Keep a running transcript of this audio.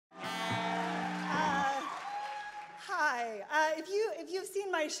Hi. If you've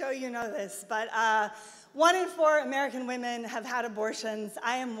seen my show, you know this, but 1 in 4 American women have had abortions.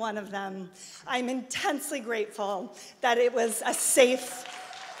 I am one of them. I'm intensely grateful that it was a safe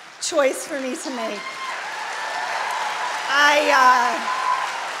choice for me to make.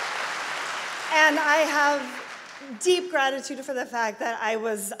 And I have deep gratitude for the fact that I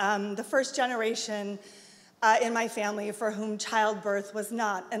was the first generation in my family for whom childbirth was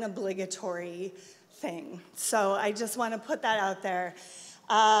not an obligatory thing. So I just want to put that out there.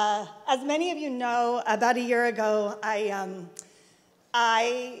 As many of you know, about a year ago,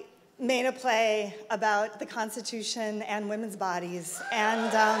 I made a play about the Constitution and women's bodies,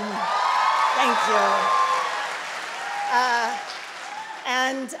 and thank you.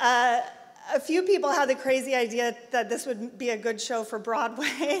 A few people had the crazy idea that this would be a good show for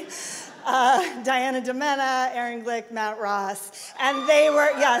Broadway. Diana DeMena, Aaron Glick, Matt Ross, and they were,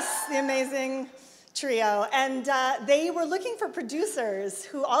 yes, the amazing trio, and they were looking for producers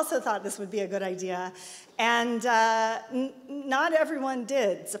who also thought this would be a good idea, and not everyone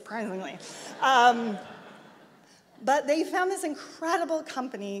did, surprisingly. But they found this incredible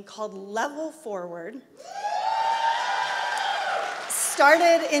company called Level Forward,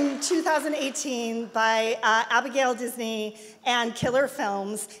 started in 2018 by Abigail Disney and Killer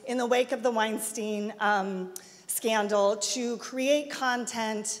Films in the wake of the Weinstein scandal to create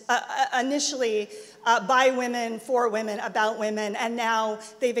content initially by women, for women, about women, and now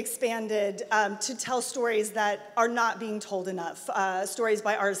they've expanded to tell stories that are not being told enough. Stories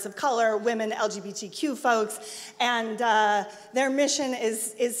by artists of color, women, LGBTQ folks, and their mission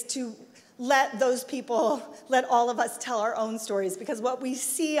is to let those people, let all of us tell our own stories, because what we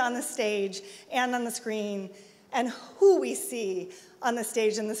see on the stage and on the screen and who we see on the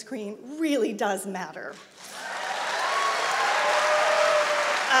stage and the screen really does matter.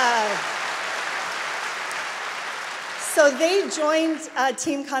 So they joined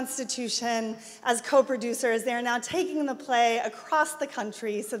Team Constitution as co-producers. They are now taking the play across the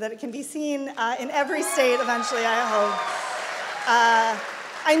country so that it can be seen in every state eventually, I hope.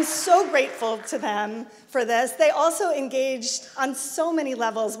 I'm so grateful to them for this. They also engaged on so many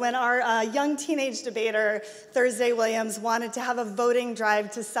levels. When our young teenage debater, Thursday Williams, wanted to have a voting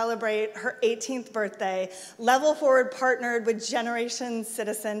drive to celebrate her 18th birthday, Level Forward partnered with Generation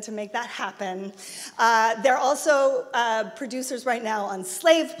Citizen to make that happen. They're also producers right now on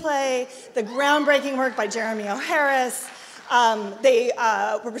Slave Play, the groundbreaking work by Jeremy O'Hara. They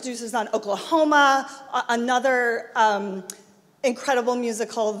were producers on Oklahoma, another incredible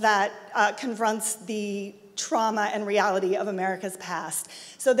musical that confronts the trauma and reality of America's past.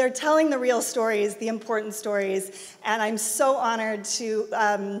 So they're telling the real stories, the important stories, and I'm so honored to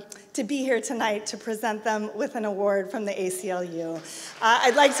be here tonight to present them with an award from the ACLU.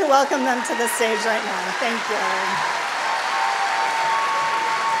 I'd like to welcome them to the stage right now. Thank you.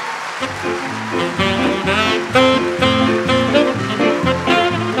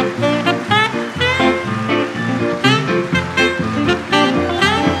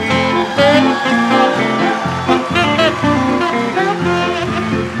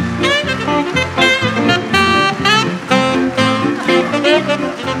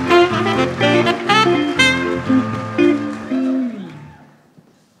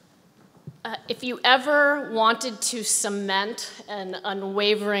 If you ever wanted to cement an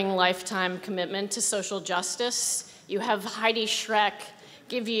unwavering lifetime commitment to social justice, you have Heidi Schreck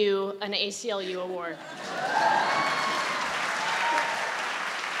give you an ACLU award.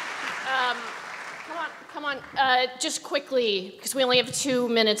 Come on, just quickly, because we only have 2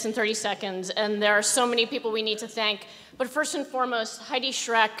 minutes and 30 seconds, and there are so many people we need to thank. But first and foremost, Heidi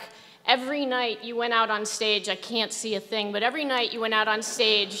Schreck, every night you went out on stage, I can't see a thing, but every night you went out on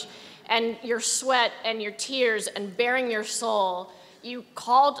stage, and your sweat and your tears and bearing your soul, you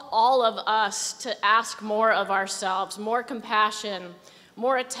called all of us to ask more of ourselves, more compassion,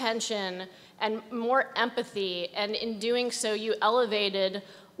 more attention, and more empathy. And in doing so, you elevated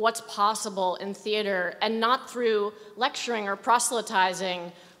what's possible in theater, and not through lecturing or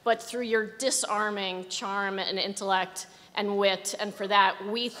proselytizing, but through your disarming charm and intellect and wit. And for that,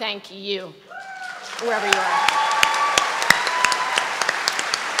 we thank you, wherever you are.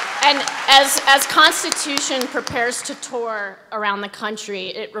 And as Constitution prepares to tour around the country,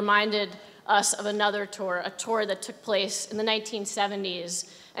 it reminded us of another tour, a tour that took place in the 1970s,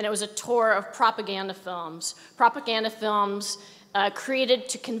 and it was a tour of propaganda films. Propaganda films created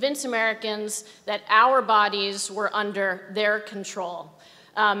to convince Americans that our bodies were under their control.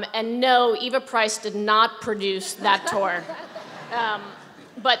 And no, Eva Price did not produce that tour.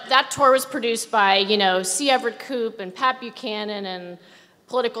 But that tour was produced by, C. Everett Koop and Pat Buchanan and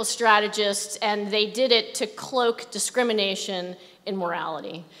political strategists, and they did it to cloak discrimination in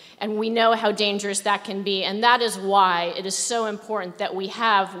morality. And we know how dangerous that can be, and that is why it is so important that we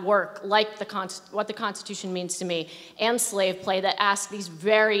have work like What the Constitution Means to Me and Slave Play that ask these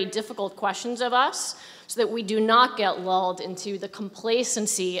very difficult questions of us, so that we do not get lulled into the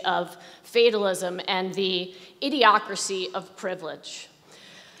complacency of fatalism and the idiocracy of privilege.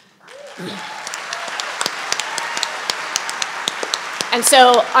 And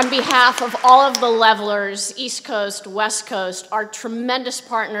so on behalf of all of the levelers, East Coast, West Coast, our tremendous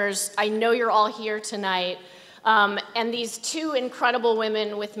partners, I know you're all here tonight, and these two incredible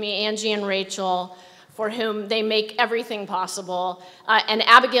women with me, Angie and Rachel, for whom they make everything possible, and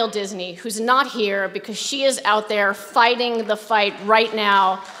Abigail Disney, who's not here because she is out there fighting the fight right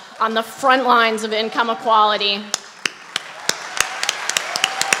now on the front lines of income equality.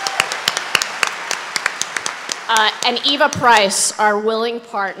 And Eva Price, our willing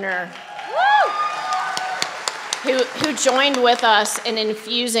partner, who joined with us in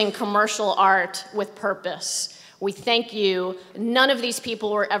infusing commercial art with purpose. We thank you. None of these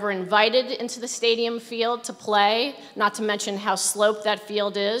people were ever invited into the stadium field to play, not to mention how sloped that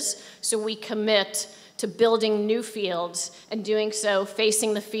field is. So we commit to building new fields, and doing so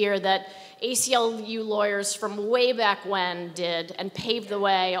facing the fear that ACLU lawyers from way back when did, and paved the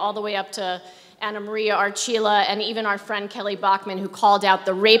way all the way up to Anna Maria Archila, and even our friend Kelly Bachman, who called out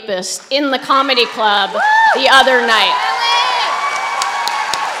the rapist in the comedy club the other night.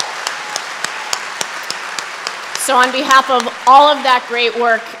 So on behalf of all of that great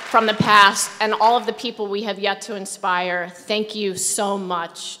work from the past and all of the people we have yet to inspire, thank you so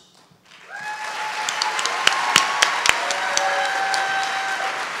much.